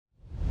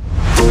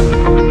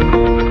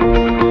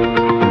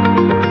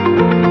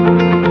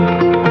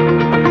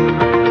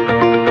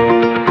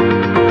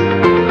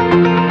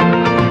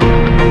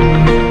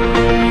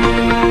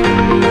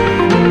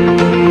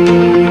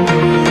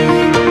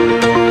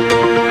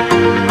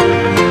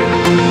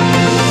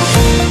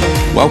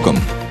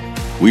Welcome.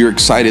 We are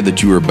excited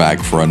that you are back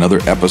for another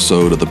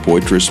episode of the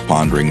Poitras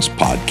Ponderings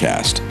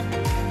podcast.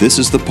 This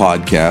is the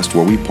podcast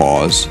where we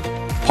pause,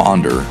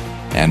 ponder,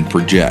 and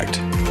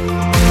project.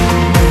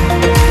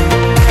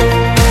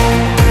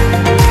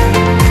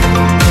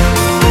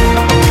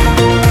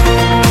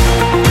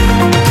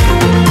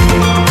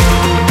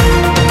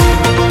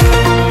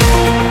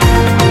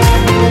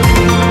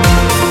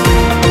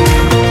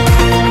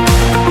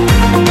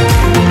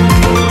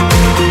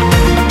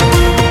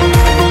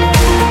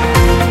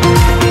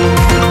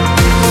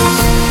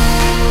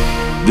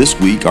 This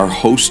week, our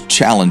host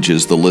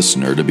challenges the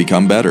listener to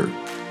become better.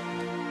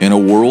 In a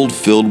world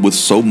filled with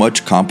so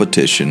much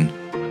competition,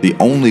 the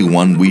only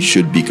one we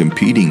should be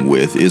competing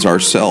with is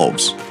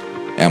ourselves.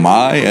 Am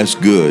I as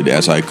good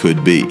as I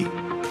could be?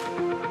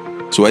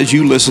 So as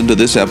you listen to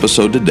this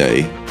episode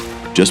today,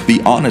 just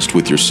be honest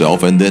with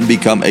yourself and then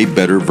become a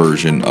better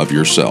version of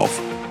yourself.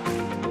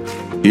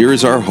 Here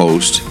is our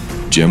host,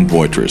 Jim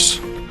Poitras.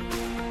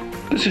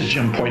 This is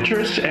Jim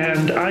Poitras,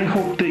 and I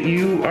hope that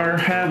you are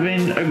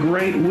having a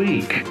great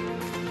week,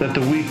 that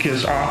the week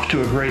is off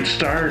to a great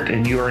start,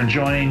 and you are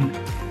enjoying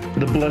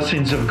the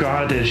blessings of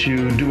God as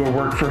you do a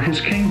work for His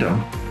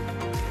kingdom.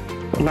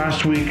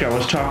 Last week, I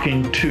was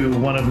talking to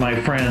one of my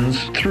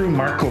friends through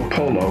Marco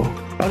Polo.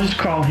 I'll just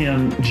call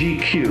him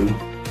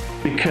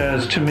GQ,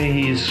 because to me,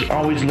 he's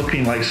always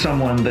looking like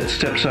someone that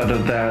steps out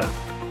of that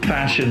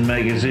fashion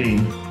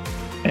magazine.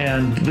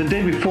 And the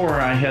day before,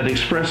 I had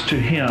expressed to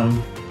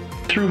him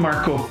through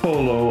Marco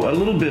Polo a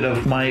little bit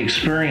of my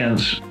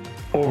experience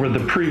over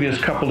the previous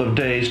couple of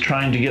days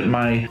trying to get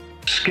my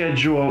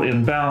schedule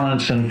in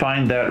balance and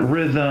find that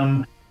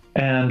rhythm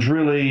and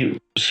really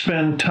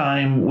spend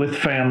time with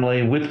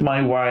family, with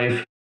my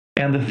wife,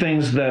 and the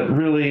things that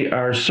really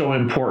are so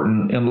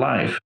important in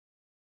life.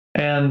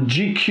 And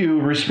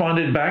GQ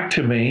responded back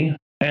to me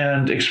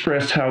and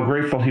expressed how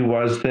grateful he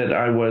was that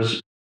I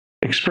was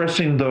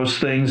expressing those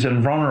things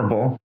and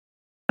vulnerable.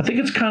 I think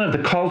it's kind of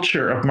the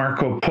culture of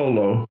Marco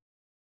Polo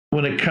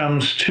when it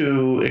comes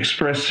to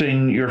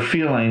expressing your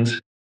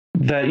feelings,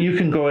 that you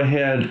can go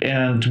ahead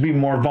and be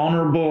more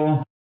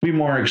vulnerable, be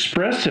more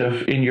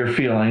expressive in your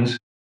feelings.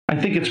 I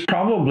think it's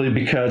probably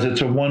because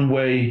it's a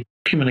one-way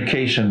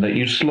communication, that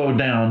you slow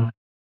down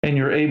and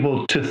you're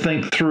able to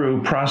think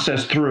through,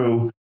 process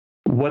through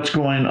what's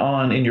going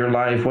on in your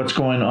life, what's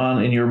going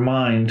on in your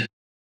mind,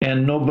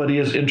 and nobody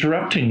is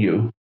interrupting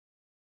you.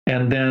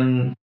 And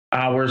then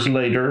hours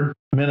later,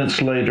 minutes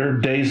later,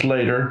 days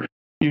later,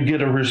 you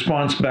get a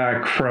response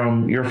back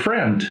from your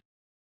friend.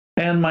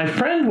 And my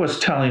friend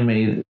was telling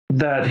me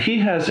that he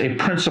has a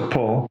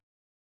principle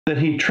that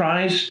he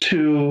tries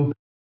to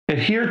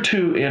adhere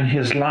to in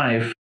his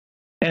life,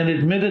 and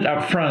admitted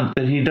up front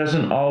that he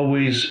doesn't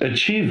always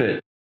achieve it,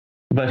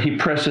 but he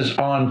presses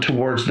on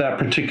towards that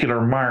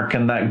particular mark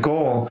and that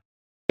goal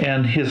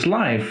in his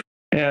life.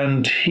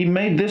 And he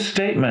made this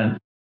statement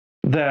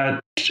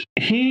that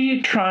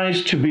he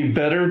tries to be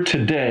better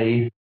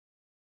today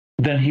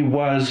than he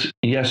was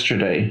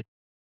yesterday.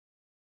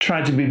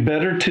 Try to be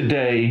better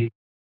today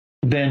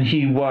than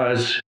he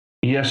was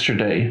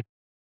yesterday.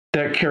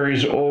 That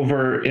carries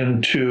over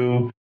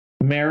into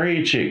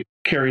marriage. It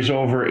carries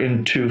over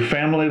into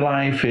family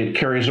life. It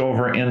carries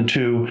over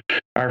into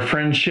our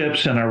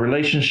friendships and our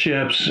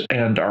relationships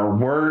and our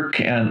work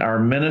and our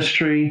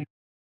ministry.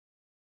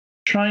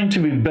 Trying to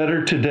be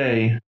better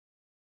today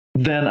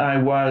than I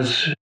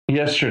was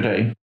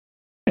yesterday.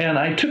 And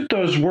I took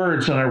those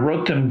words and I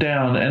wrote them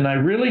down, and I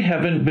really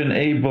haven't been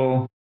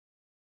able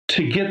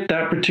to get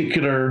that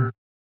particular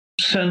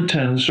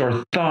sentence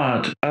or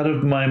thought out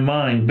of my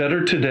mind,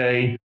 better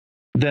today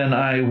than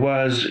I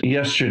was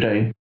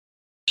yesterday.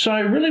 So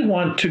I really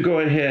want to go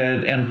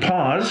ahead and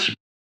pause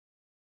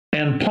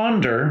and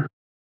ponder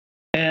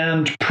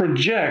and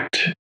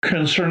project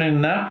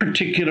concerning that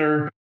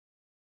particular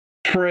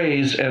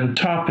phrase and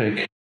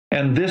topic.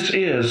 And this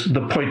is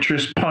the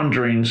Poitras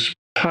Ponderings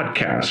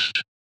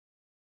podcast.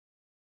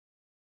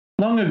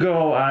 Long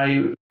ago,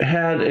 I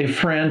had a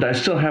friend. I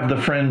still have the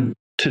friend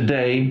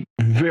today,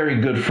 very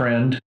good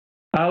friend.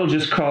 I'll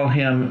just call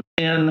him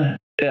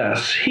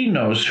NS. He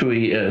knows who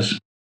he is.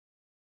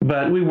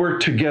 But we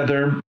worked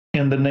together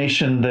in the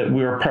nation that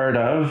we're a part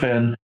of,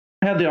 and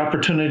had the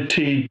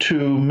opportunity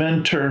to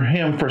mentor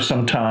him for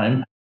some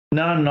time.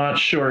 Now I'm not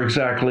sure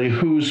exactly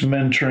who's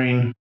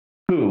mentoring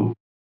who,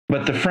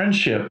 but the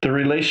friendship, the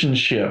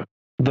relationship,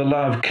 the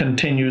love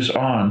continues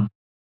on.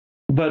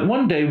 But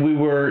one day we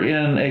were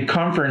in a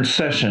conference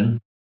session,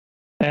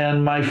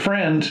 and my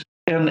friend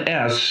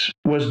NS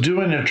was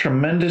doing a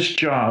tremendous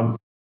job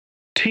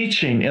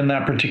teaching in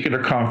that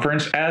particular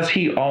conference, as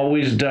he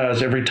always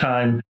does every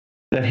time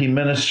that he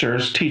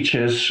ministers,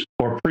 teaches,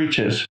 or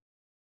preaches.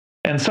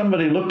 And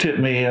somebody looked at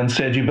me and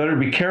said, "You better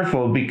be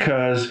careful,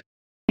 because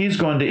he's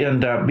going to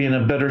end up being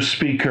a better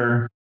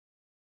speaker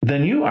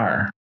than you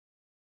are."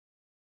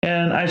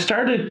 And I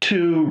started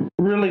to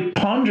really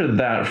ponder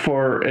that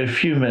for a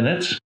few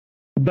minutes.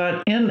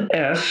 But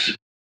NS,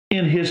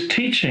 in his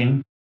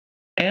teaching,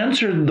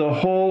 answered the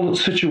whole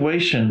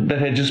situation that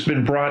had just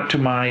been brought to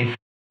my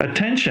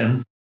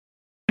attention,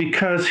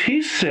 because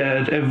he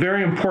said a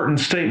very important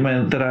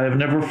statement that I have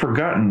never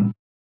forgotten.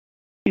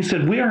 He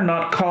said, we are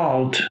not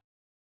called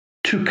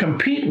to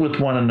compete with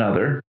one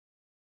another.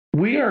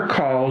 We are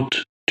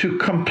called to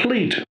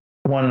complete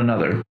one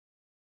another.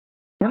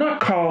 We're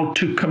not called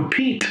to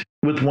compete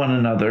with one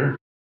another.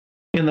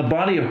 In the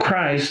body of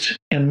Christ,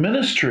 in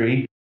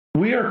ministry,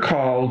 we are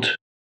called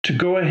to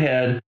go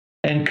ahead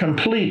and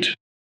complete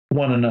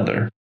one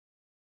another.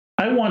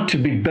 I want to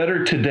be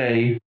better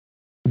today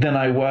than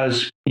I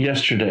was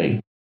yesterday.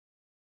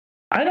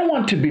 I don't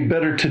want to be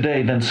better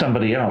today than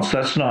somebody else.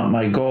 That's not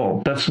my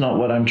goal. That's not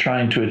what I'm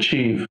trying to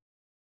achieve.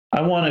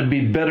 I want to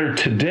be better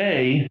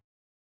today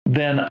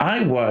than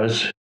I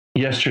was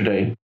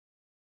yesterday.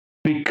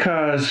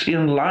 Because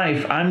in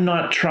life, I'm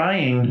not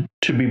trying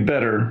to be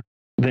better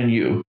than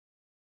you.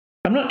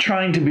 I'm not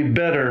trying to be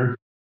better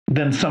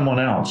than someone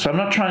else. I'm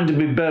not trying to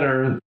be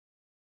better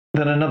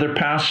than another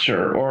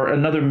pastor or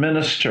another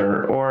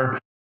minister or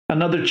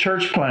another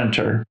church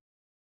planter.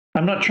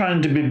 I'm not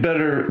trying to be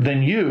better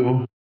than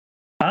you.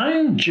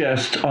 I'm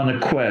just on a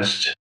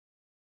quest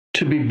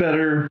to be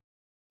better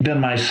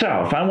than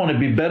myself. I want to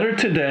be better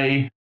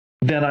today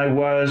than I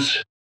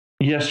was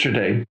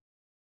yesterday.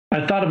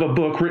 I thought of a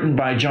book written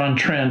by John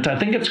Trent. I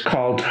think it's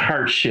called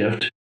Heart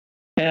Shift.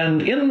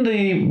 And in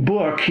the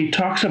book, he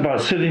talks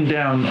about sitting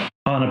down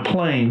on a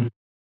plane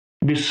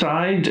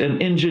beside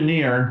an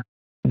engineer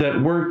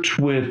that worked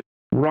with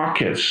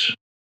rockets,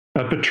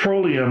 a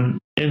petroleum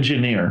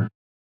engineer.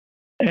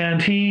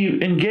 And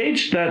he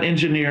engaged that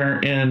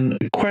engineer in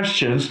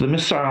questions, the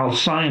missile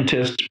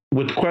scientist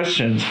with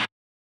questions.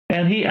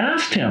 And he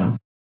asked him,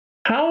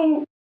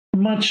 how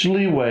much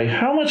leeway,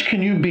 how much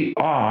can you be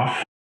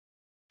off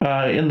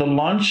in the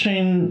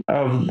launching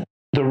of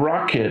the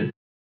rocket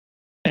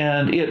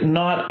and it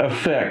not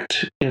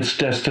affect its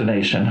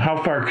destination?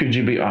 How far could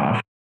you be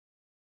off?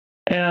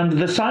 And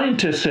the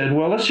scientist said,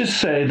 well, let's just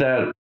say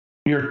that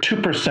you're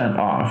 2%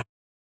 off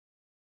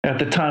at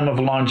the time of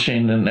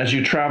launching, and as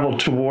you travel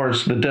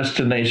towards the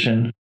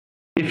destination,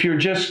 if you're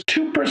just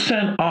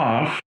 2%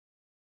 off,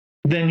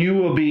 then you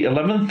will be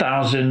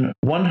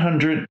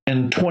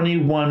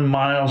 11,121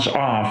 miles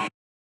off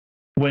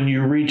when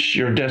you reach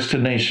your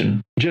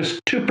destination,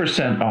 just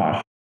 2%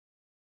 off.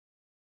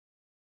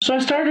 So I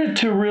started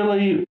to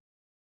really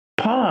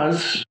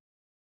pause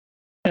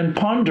and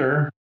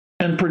ponder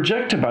and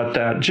project about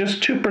that.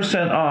 Just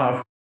 2%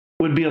 off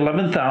would be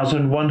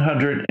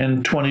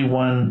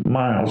 11,121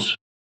 miles.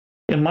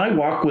 In my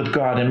walk with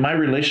God, in my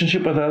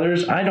relationship with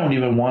others, I don't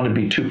even want to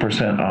be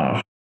 2%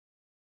 off.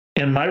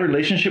 In my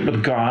relationship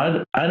with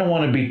God, I don't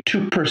want to be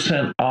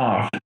 2%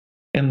 off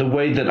in the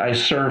way that I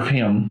serve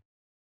Him.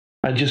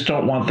 I just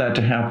don't want that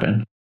to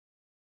happen.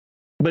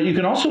 But you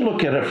can also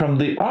look at it from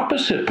the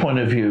opposite point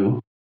of view.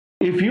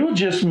 If you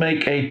just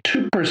make a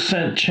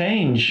 2%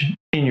 change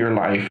in your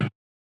life,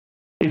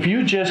 if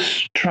you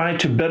just try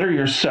to better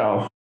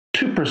yourself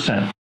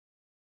 2%,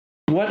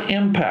 what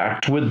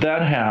impact would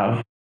that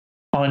have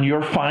on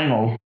your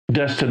final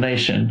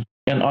destination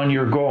and on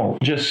your goal?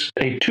 Just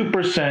a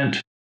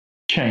 2%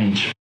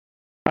 change.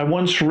 I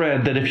once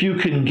read that if you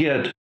can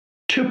get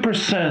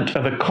 2%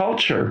 of a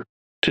culture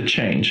to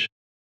change,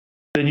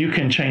 then you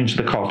can change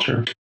the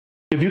culture.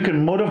 If you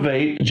can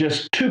motivate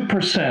just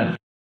 2%,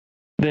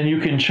 then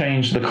you can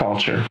change the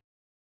culture.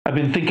 I've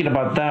been thinking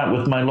about that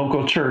with my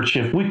local church.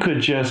 If we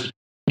could just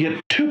get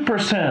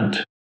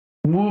 2%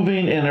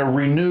 moving in a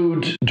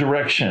renewed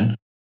direction,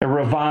 a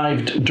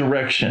revived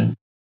direction,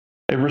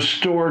 a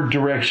restored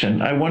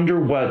direction, I wonder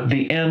what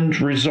the end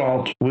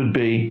result would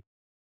be.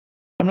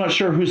 I'm not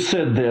sure who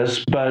said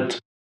this, but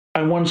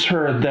I once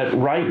heard that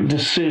right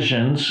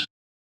decisions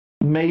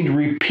made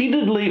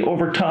repeatedly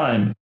over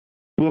time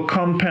will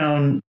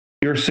compound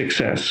your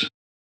success.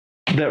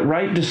 That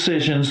right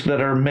decisions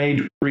that are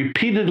made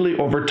repeatedly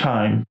over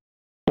time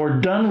or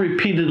done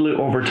repeatedly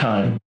over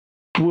time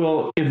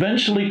will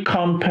eventually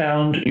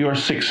compound your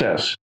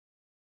success.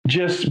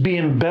 Just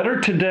being better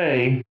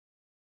today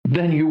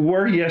than you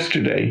were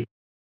yesterday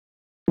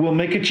will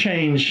make a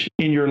change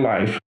in your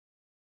life.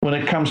 When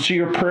it comes to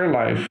your prayer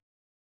life,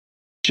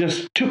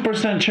 just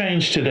 2%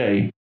 change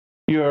today.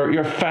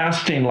 Your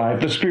fasting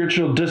life, the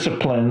spiritual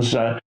disciplines,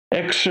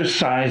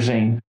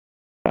 exercising,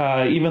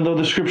 even though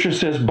the scripture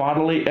says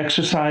bodily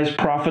exercise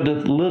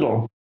profiteth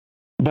little,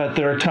 but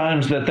there are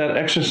times that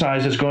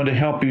exercise is going to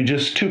help you.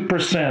 Just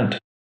 2%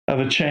 of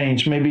a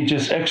change, maybe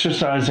just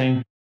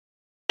exercising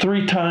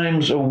 3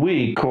 times a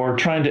week or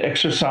trying to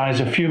exercise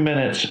a few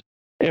minutes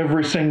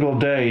every single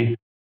day,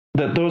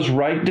 that those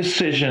right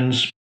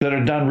decisions that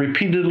are done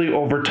repeatedly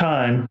over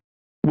time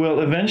will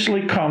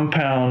eventually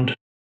compound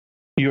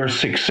your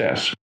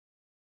success.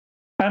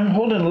 I'm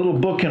holding a little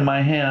book in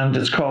my hand.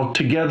 It's called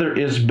Together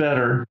is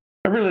Better.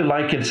 I really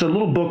like it. It's a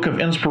little book of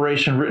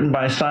inspiration written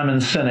by Simon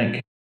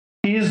Sinek.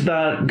 He's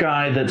that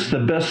guy that's the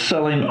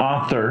best-selling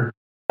author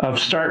of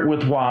Start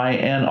With Why,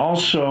 and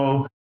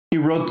also he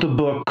wrote the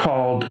book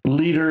called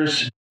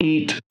Leaders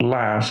Eat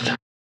Last.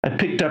 I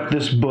picked up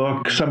this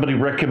book. Somebody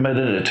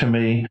recommended it to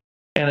me,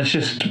 and it's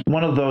just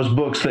one of those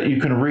books that you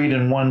can read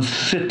in one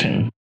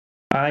sitting.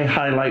 I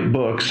highlight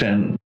books,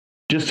 and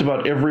just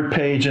about every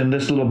page in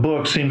this little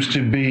book seems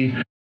to be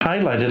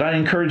highlighted. I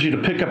encourage you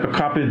to pick up a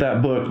copy of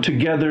that book,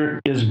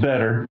 Together is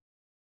Better.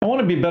 I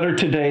want to be better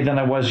today than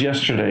I was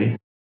yesterday,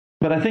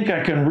 but I think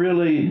I can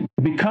really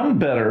become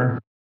better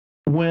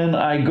when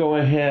I go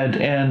ahead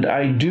and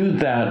I do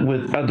that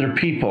with other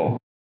people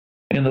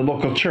in the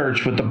local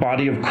church, with the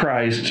body of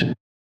Christ,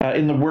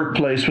 in the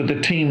workplace, with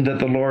the team that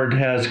the Lord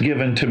has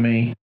given to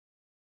me.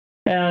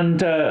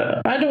 And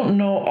I don't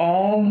know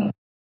all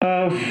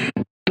of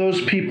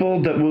those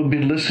people that will be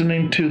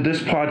listening to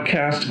this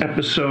podcast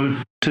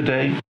episode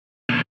today,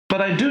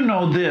 but I do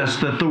know this,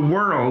 that the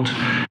world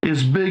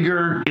is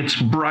bigger,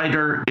 it's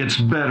brighter, it's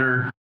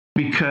better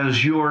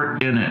because you're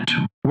in it.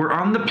 We're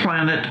on the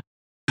planet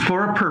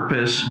for a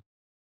purpose,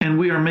 and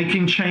we are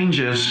making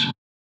changes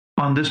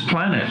on this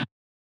planet.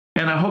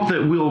 And I hope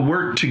that we'll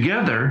work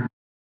together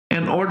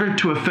in order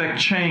to affect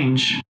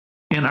change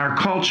in our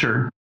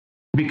culture,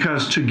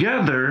 because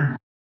together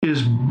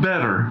is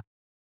better.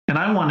 And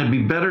I want to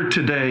be better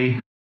today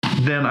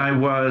than I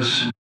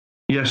was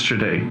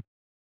yesterday.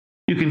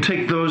 You can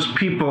take those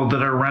people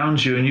that are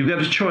around you, and you've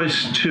got a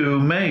choice to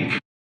make.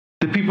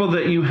 The people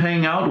that you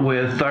hang out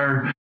with,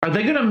 are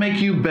they going to make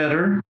you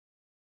better?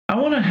 I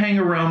want to hang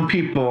around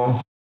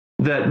people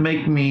that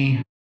make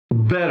me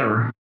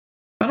better.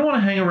 I don't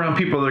want to hang around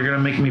people that are going to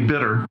make me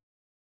bitter.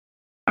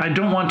 I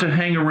don't want to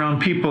hang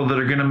around people that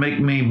are going to make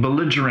me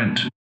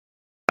belligerent.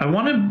 I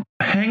want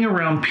to hang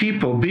around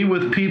people, be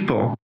with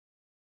people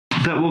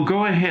that will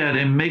go ahead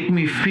and make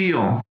me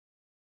feel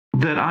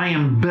that I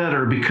am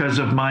better because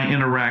of my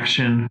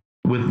interaction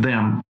with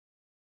them,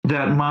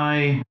 that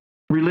my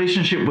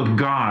relationship with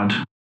God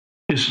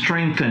is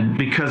strengthened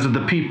because of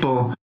the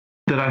people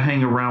that I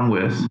hang around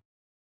with.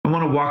 I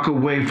want to walk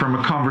away from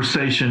a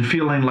conversation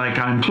feeling like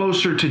I'm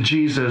closer to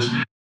Jesus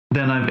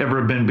than I've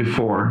ever been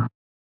before.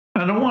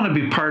 I don't want to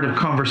be part of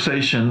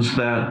conversations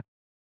that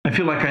I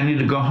feel like I need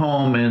to go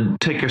home and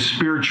take a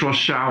spiritual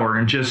shower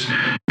and just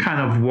kind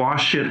of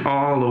wash it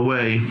all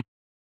away.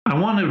 I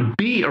want to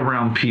be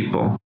around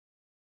people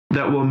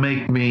that will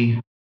make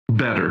me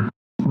better.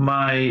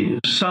 My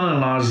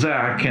son-in-law,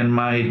 Zach, and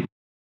my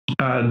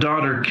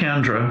daughter,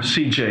 Kendra,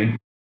 CJ,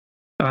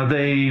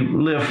 they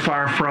live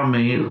far from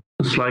me.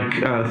 It's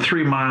like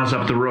 3 miles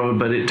up the road,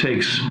 but it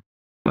takes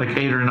like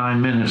 8 or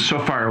 9 minutes, so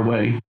far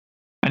away.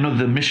 I know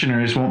the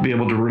missionaries won't be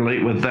able to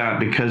relate with that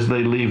because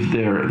they leave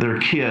their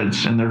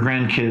kids and their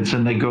grandkids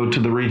and they go to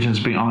the regions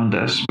beyond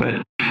us.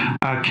 But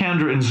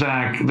Kendra and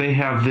Zach, they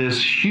have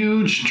this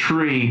huge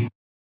tree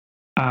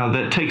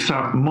that takes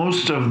up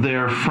most of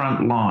their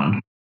front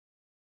lawn.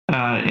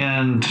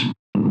 And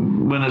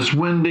when it's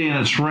windy and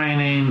it's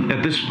raining,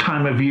 at this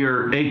time of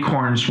year,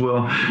 acorns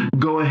will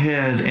go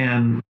ahead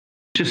and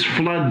just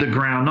flood the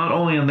ground, not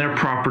only on their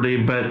property,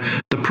 but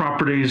the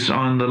properties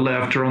on the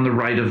left or on the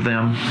right of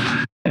them.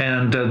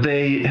 And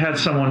they had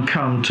someone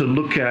come to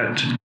look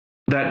at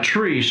that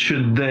tree.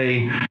 Should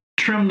they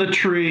trim the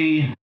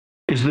tree?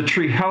 Is the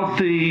tree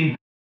healthy?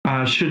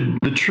 Should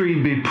the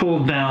tree be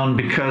pulled down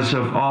because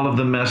of all of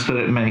the mess that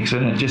it makes?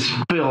 And it just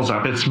fills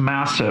up. It's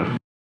massive.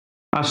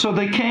 So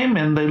they came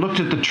and they looked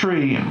at the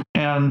tree.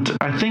 And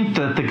I think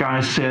that the guy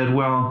said,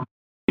 well,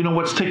 you know,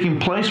 what's taking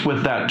place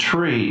with that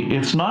tree?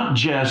 It's not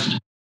just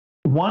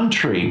one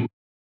tree.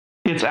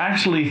 It's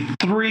actually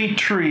 3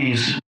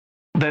 trees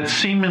that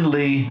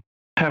seemingly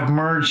have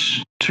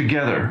merged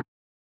together.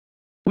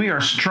 We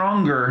are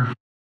stronger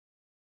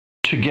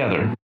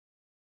together.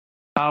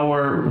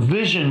 Our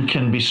vision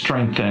can be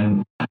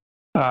strengthened.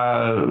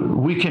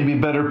 We can be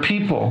better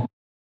people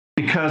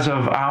because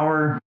of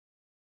our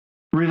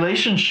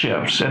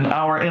relationships and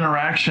our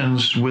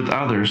interactions with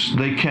others.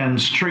 They can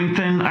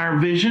strengthen our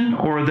vision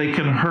or they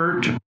can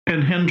hurt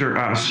and hinder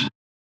us.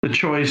 The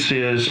choice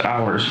is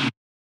ours.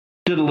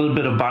 Did a little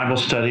bit of Bible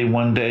study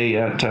one day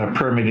at a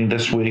prayer meeting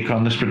this week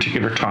on this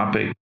particular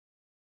topic.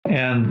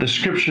 And the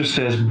scripture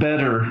says,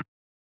 better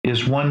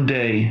is one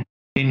day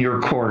in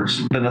your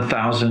courts than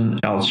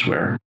 1,000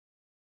 elsewhere.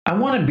 I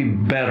want to be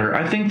better.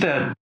 I think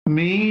that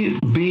me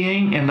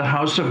being in the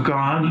house of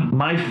God,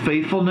 my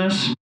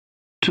faithfulness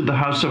to the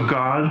house of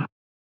God,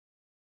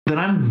 that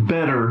I'm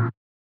better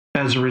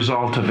as a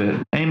result of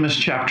it. Amos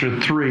chapter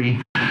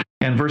 3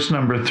 and verse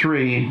number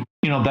 3,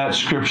 you know, that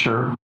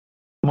scripture,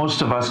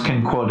 most of us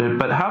can quote it,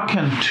 but how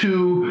can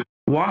 2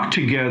 walk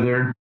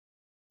together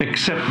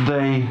except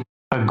they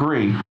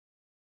agree?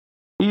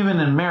 Even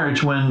in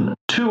marriage, when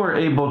 2 are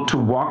able to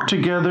walk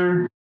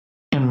together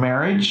in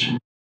marriage,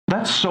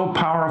 that's so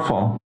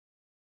powerful.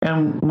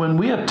 And when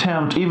we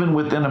attempt, even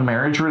within a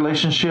marriage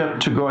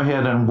relationship, to go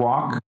ahead and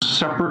walk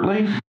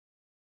separately,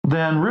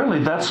 then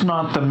really that's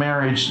not the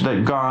marriage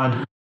that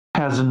God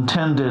has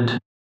intended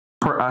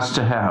for us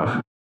to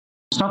have.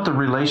 It's not the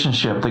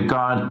relationship that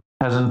God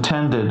has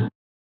intended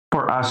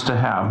for us to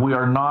have. We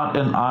are not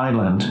an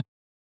island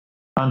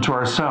unto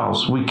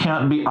ourselves. We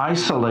can't be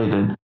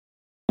isolated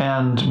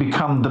and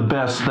become the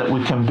best that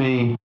we can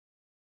be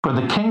for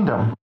the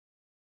kingdom.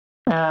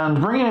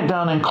 And bringing it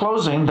down in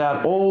closing,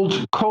 that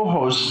old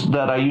co-host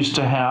that I used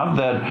to have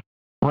that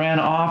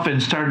ran off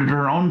and started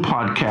her own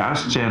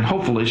podcast, and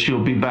hopefully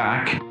she'll be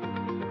back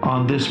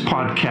on this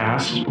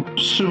podcast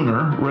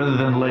sooner rather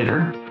than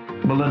later,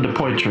 Melinda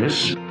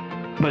Poitras.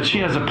 But she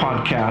has a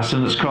podcast,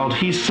 and it's called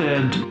He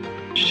Said,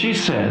 She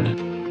Said,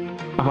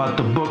 about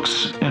the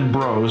books and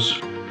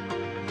bros.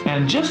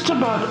 And just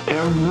about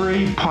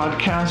every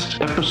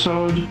podcast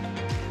episode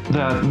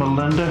that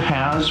Melinda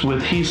has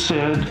with He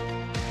Said,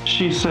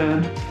 She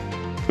Said,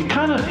 it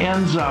kind of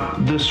ends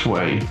up this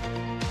way.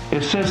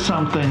 It says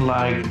something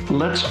like,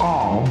 let's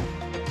all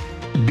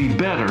be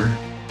better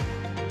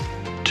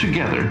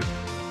together.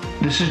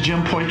 This is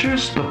Jim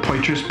Poitras, the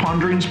Poitras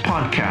Ponderings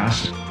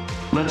Podcast.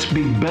 Let's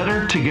be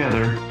better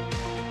together.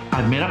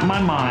 I've made up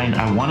my mind.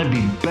 I want to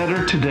be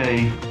better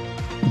today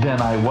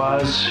than I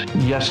was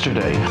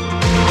yesterday.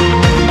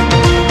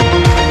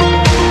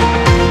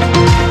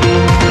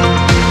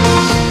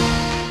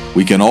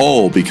 We can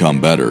all become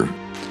better.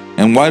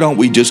 And why don't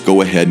we just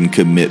go ahead and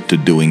commit to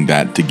doing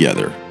that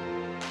together?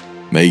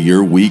 May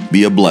your week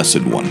be a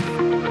blessed one.